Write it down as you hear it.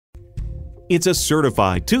It's a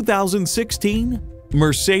certified 2016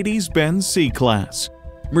 Mercedes-Benz C-Class.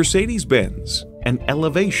 Mercedes-Benz, an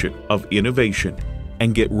elevation of innovation.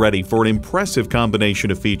 And get ready for an impressive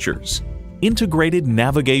combination of features. Integrated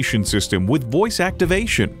navigation system with voice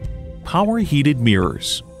activation, power heated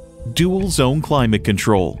mirrors, dual zone climate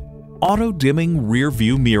control, auto dimming rear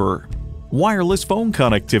view mirror, wireless phone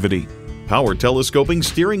connectivity, power telescoping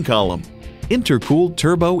steering column, intercooled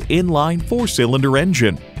turbo inline 4-cylinder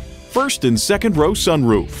engine, first and second row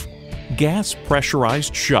sunroof, gas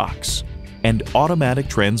pressurized shocks, and automatic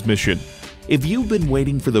transmission. If you've been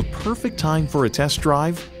waiting for the perfect time for a test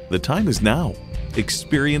drive, the time is now.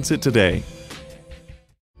 Experience it today.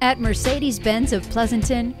 At Mercedes-Benz of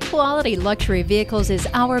Pleasanton, quality luxury vehicles is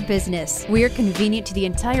our business. We're convenient to the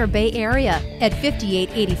entire Bay Area at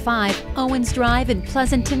 5885 Owens Drive in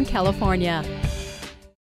Pleasanton, California.